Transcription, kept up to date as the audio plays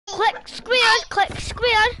Click square, click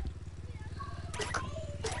square.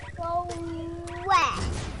 Go where?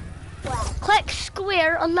 Click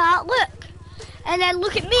square on that, look. And then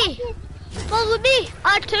look at me. Follow me,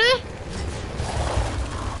 R2.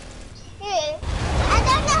 I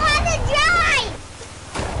don't know how to drive.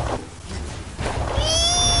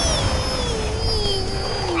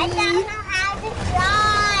 I don't know how to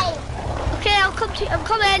drive. Okay, I'll come to you. I'm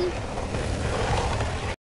coming.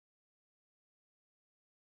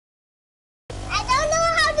 I don't know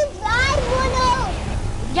how to drive, Bruno.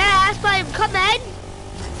 Yeah, that's why I'm coming.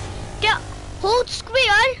 Hold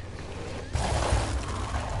square.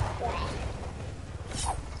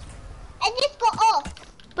 I just got off.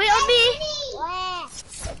 Wait on me. Where?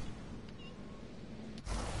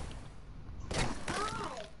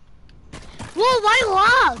 Whoa, why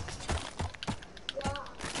logged?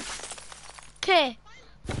 Okay,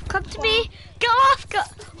 come to me. Get off.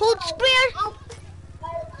 Hold square.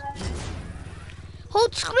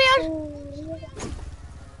 Hold square.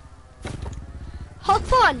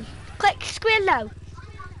 Hop on. Click square now.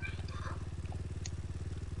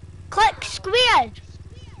 Click square.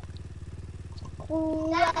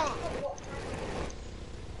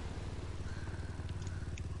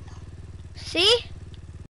 See?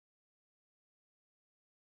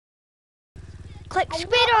 Click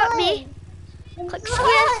square at me. Click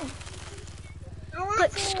square.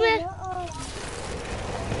 Click square.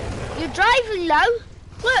 You're driving now.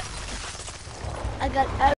 Look. I got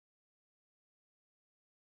out.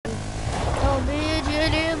 Oh, me,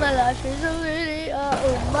 Judy, my life is a really,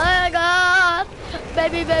 oh my God.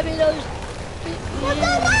 Baby, those. Look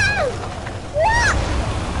around! Look!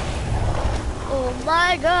 Oh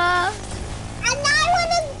my God. And I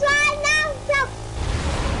want to drive now, so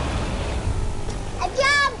I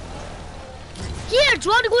jump. Here, do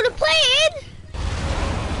you want to go to plane?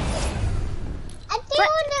 I do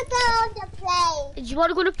want to go on the plane. Do you want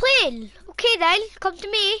to go to plane? Okay then, come to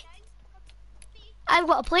me. I've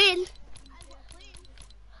got a plane.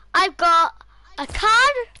 I've got a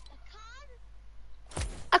car,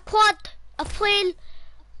 a quad, a plane,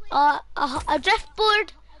 a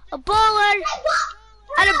driftboard, a baller,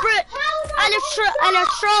 and a brute, and a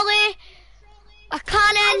trolley, a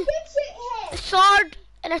cannon, a sword,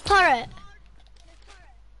 and a turret.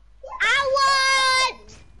 I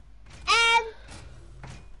want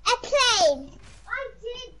a plane.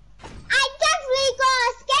 I definitely got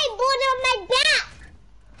a skateboard on my back.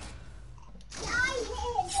 I hit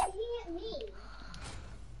him, but he hit me.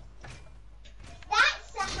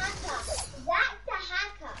 That's a hacker. That's a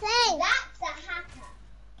hacker. Plane. That's a hacker.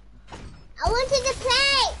 I wanted to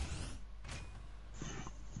play.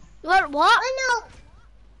 You want what? Oh no.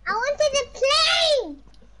 I wanted a plane.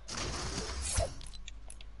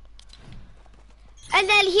 And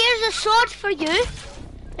then here's a sword for you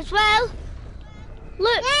as well.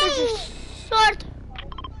 Look, there's a sword.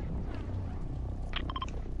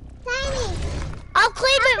 Tiny. I'll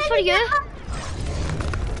claim it for you.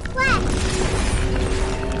 What?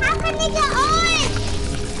 How can we get on?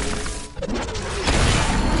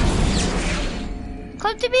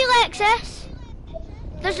 Come to me, Lexus.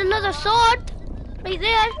 There's another sword right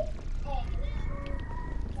there.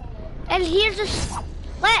 And here's a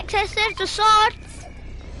Lexus. There's the sword.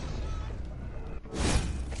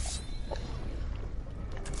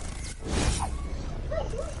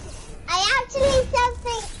 I actually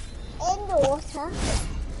something in the water.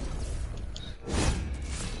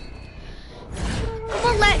 Come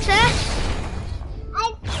on, Lexus. I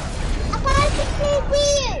can't see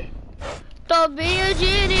you. Don't be a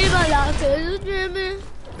genie, my life is a dream.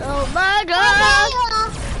 Oh my God.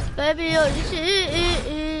 Baby, you're the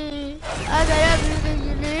sea. I got everything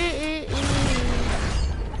you need.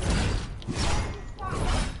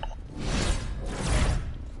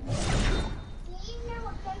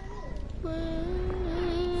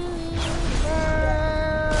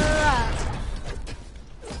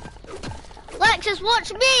 Lexus,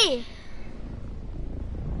 watch me.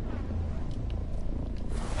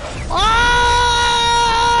 Oh,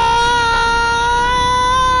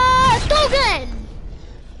 Dogan!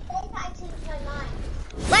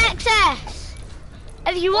 Lexus,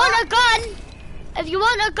 if you want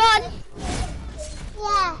a gun,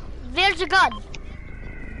 Yeah. there's a gun.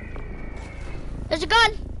 There's a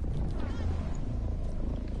gun.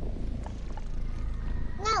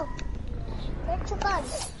 No. That's a gun.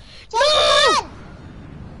 No!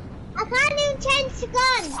 I can't even change the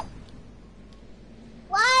gun.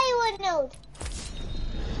 Why would no?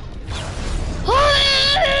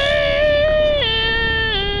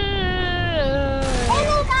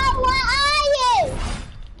 Oh God, where are you?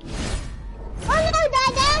 Oh no,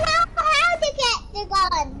 Dad, I don't know how to get the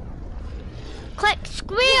gun.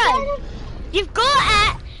 square. You've got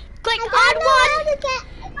it. Click add one.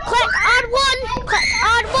 Click add one. Click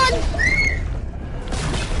add one.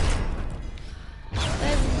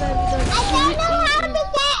 I don't know how to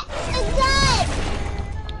get a gun.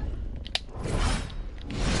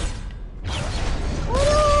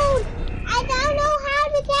 Dude, I don't know how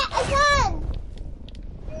to get a gun.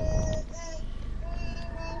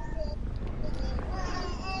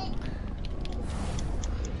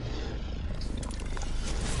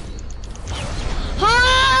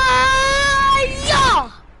 Hiya!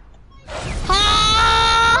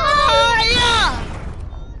 Hiya!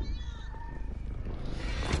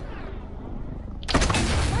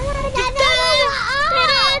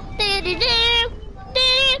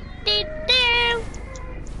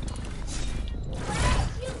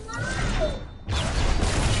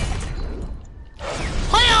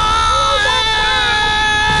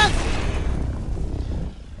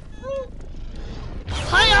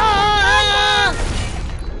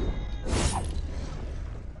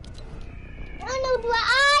 Arnold, where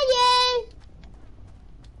are you?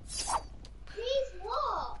 Please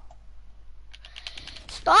walk.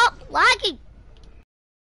 Stop lagging.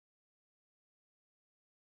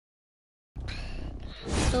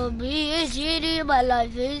 To be a genie, my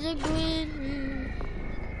life is a green.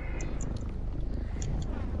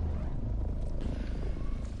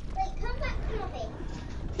 Wait, come back to me.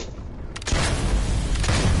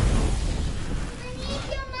 I need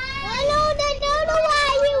your money. Arnold, I don't know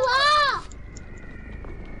where you are.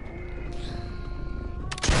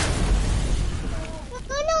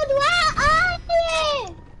 Arnold, where are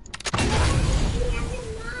you? You have your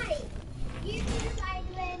mic. You can decide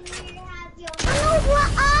when you have your mic. Arnold, where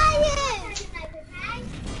are you?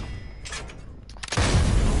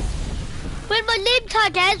 Where my name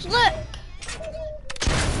tag is, look.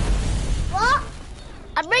 What?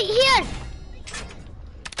 I'm right here.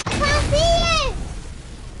 I can't see you.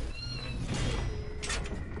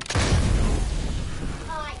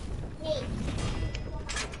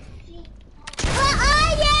 Where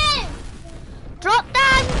are you? Drop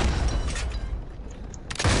down.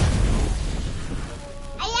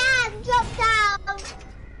 I am dropped down.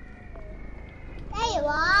 There you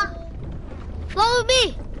are. Follow me.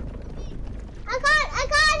 I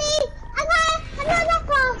can't not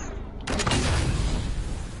cross.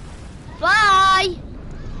 Bye.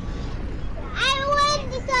 I went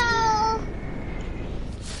to go.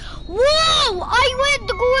 Whoa! I went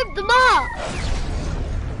to go up the map.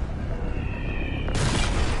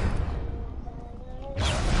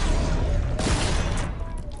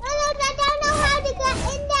 I don't know how to get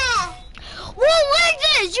in there. Whoa, look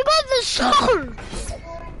this! You got the sword.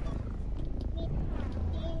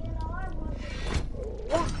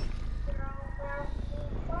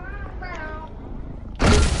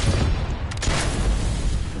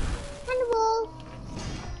 Cannibal.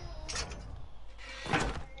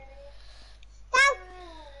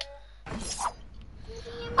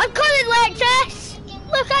 I'm coming, Lexus.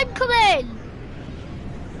 Look, I'm coming.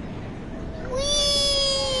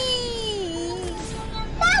 Whee!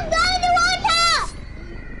 Stop going to water!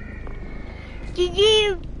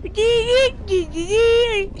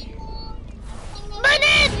 My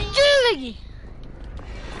name's Julie.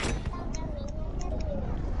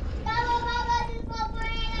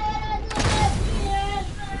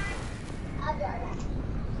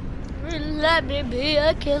 Let me be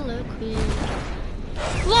a killer queen.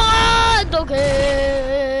 One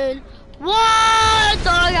again. One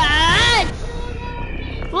again.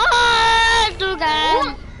 One again.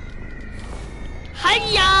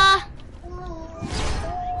 Hiya.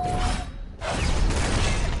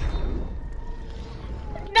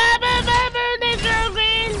 Never, never, never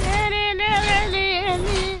green.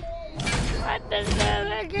 I've been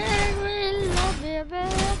never green. Love me,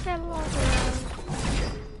 baby.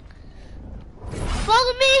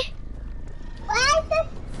 Follow me.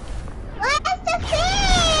 Where's the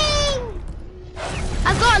thing?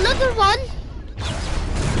 I've got another one.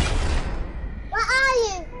 Where are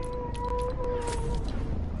you?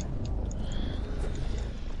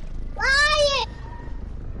 Where are you?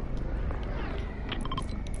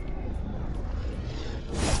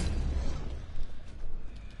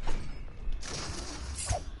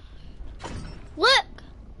 Look.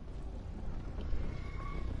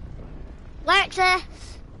 Lexus.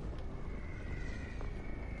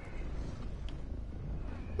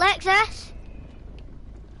 Lexus.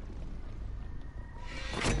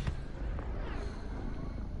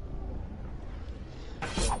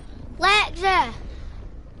 Lexus.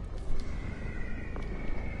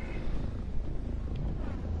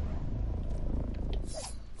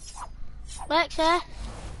 Lexus.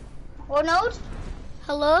 Ronald?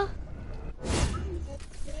 Hello?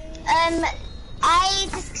 I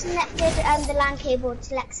disconnected the LAN cable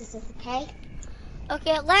to Lexus's, okay?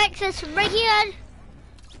 Okay, Lexus, right here.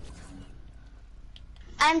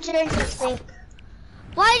 I'm doing something.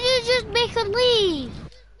 Why did you just make him leave?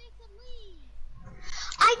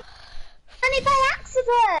 I done it by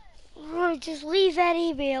accident. Right, just leave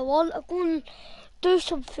anyway. I want to go and do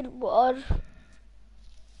something with her.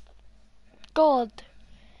 God.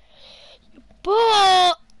 You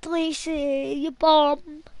bought, Lacy, you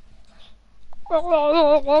bomb.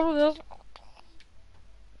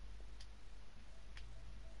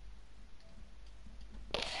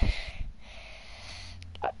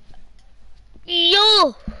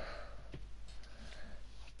 Yo!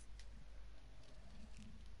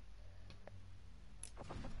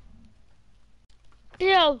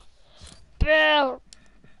 Bill! Bill!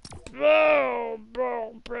 Bill! Bill!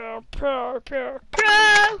 Bill! Bill! Bill!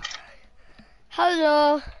 Bill!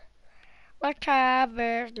 Hello! What time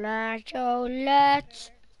is now? So let's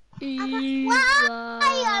eat. Why?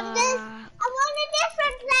 I want a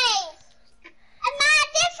different place. I'm at a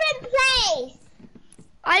different place.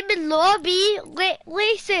 I'm in lobby.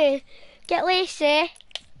 Lacy. Get Lacy.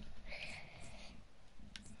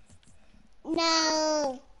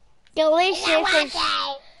 No. Get Lacy. I want to.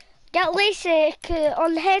 Get Lacy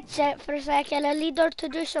on the headset for a second. I need her to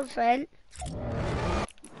do something.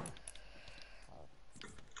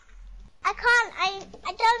 I can't.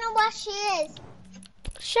 I don't know where she is.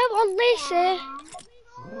 Shout on Lacy.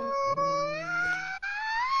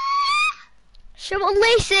 Shout on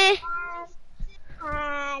Lacy.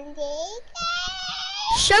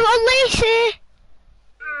 Shout on Lacy.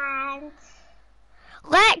 And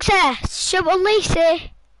Lexus. Shout on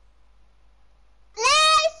Lacy.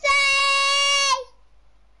 Lacy!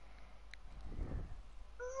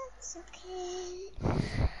 Oh, it's okay.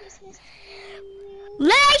 Christmas tree.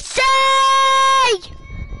 Lacy!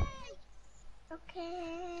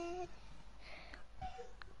 Okay.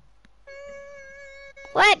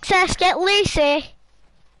 Lexus, get Lacy.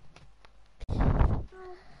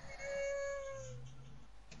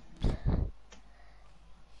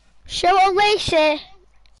 Show on Lacy.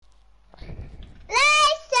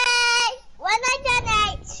 Lacy! When I done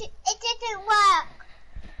it didn't work.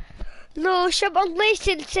 No, show on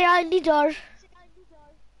Lacy and say I need her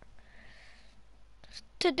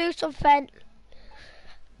to do something.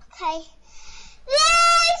 Okay.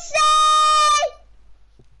 Lacy!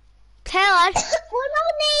 Tell her We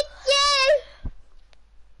don't need you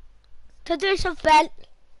to do something.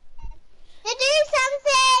 to do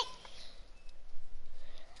something.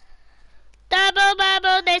 Double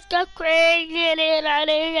bubble, let's go crazy,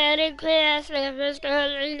 running Christmas,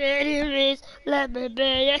 let me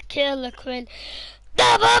be a killer queen.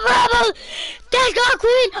 Double bubble, let's go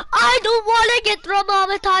queen. I don't want to get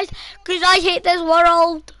traumatized because I hate this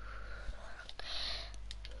world.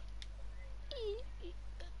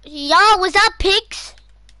 Yeah, was that pigs?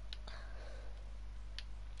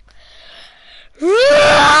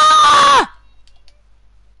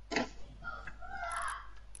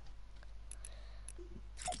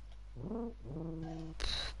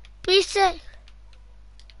 Please say.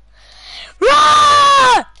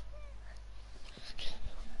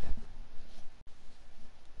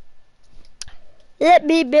 Let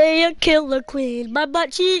me be a killer queen. My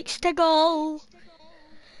butt cheeks to go.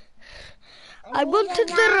 I want to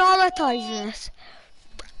dramatize this.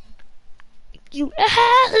 You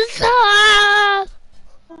asshole!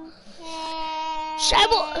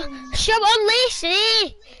 Show on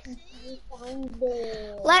Lacy.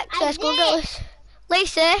 Lexus, go get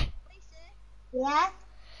Lacy. Yeah?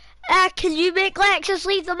 Can you make Lexus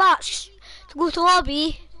leave the match to go to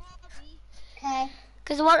lobby? Okay.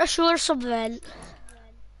 Because I want to show her something.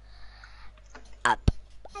 Up.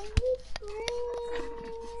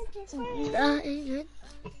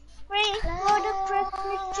 Bring for the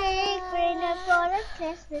Christmas tree, bring it for the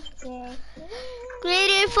Christmas tree.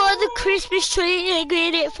 Greet it for the Christmas tree,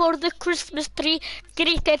 greet it for the Christmas tree,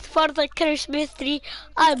 greet it for the Christmas tree.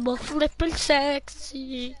 I'm a flippin'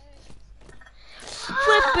 sexy.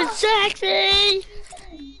 Flippin' sexy.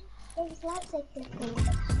 Flippin'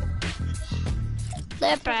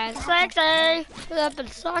 sexy. Flippin' sexy. Flippin'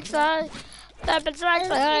 sexy. Flippin'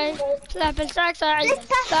 sexy. Flippin' sexy.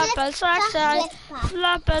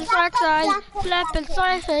 Flippin' sexy. Flippin'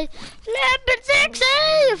 sexy. Flippin'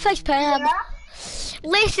 sexy. Face palm.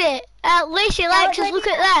 Lacy, Lexus, look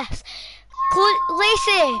at this.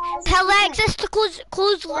 Lacy, tell Lexus to close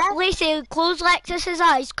Lacy, close Lexus's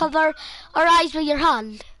eyes. Cover her eyes with your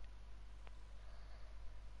hand.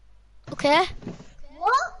 Okay?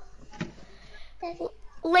 What?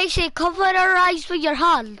 Lacy, cover her eyes with your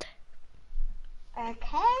hand.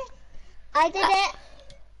 Okay. I did it.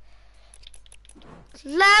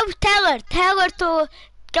 Now tell her to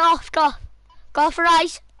get off her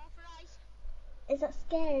eyes. Is that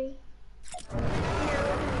scary?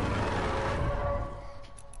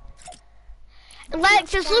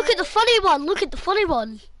 Alexis, look at the funny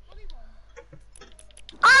one.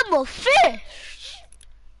 I'm a fish.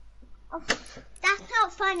 Oh, that's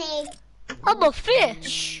not funny. I'm a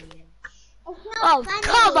fish. It's not Oh, funny.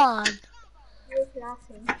 come on. Who's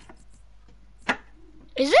laughing?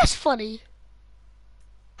 Is this funny?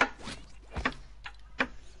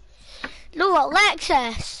 No,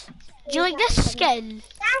 Alexis. Do you like this skin?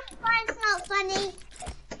 That one's not funny.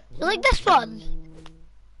 You like this one?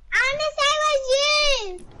 I'm the same as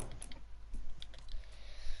you.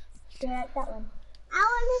 Do you like that one? I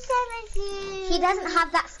want the same as you. He doesn't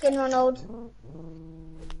have that skin, Ronald.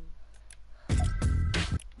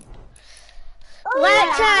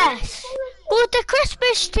 Alexis, go to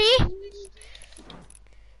Christmas tree. You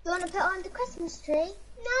want to put on the Christmas tree?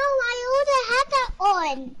 No, I already had that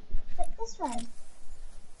on. Put this one.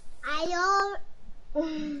 I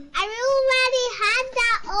already had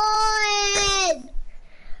that on.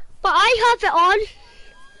 But I have it on.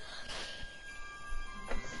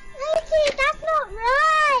 Lucy, that's not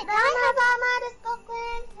right.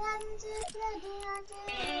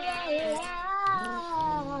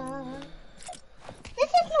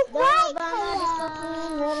 This is not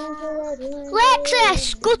right.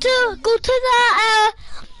 Alexis, go to that.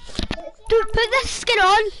 Put this skin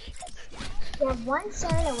on. You have one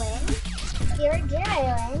soda win, 0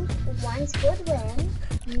 win, 1 squid win,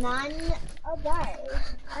 none of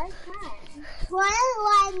those. Okay.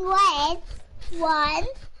 One.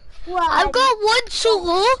 I've got 1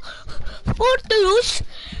 solo, 4 Dous.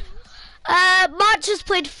 Matt just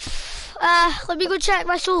played. Let me go check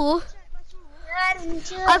my solo.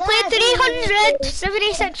 I played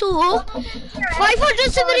 376 solo,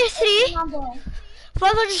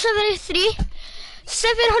 573,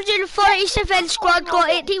 747 squad, got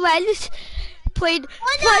 80 wins, played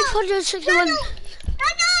 561. No!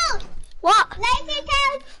 What? Lazy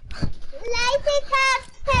Cat,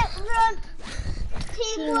 run.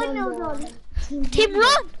 Team Ronald. Team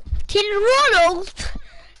Ronald? Team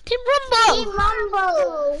Rumble? Team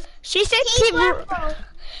Rumble. She said Rumble.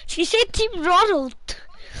 She said Team Ronald.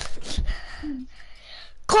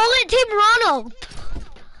 Call it Team Ronald.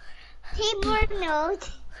 Team Ronald.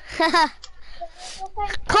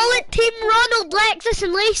 Call it Team Ronald, Lexus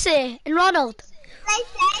and Lacy and Ronald.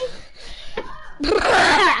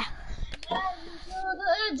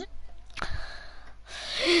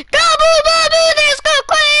 Double, let's go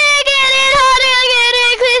quick, get it harder,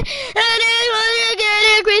 get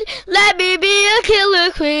it quick, let me be a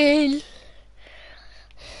killer queen.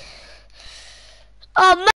 Oh,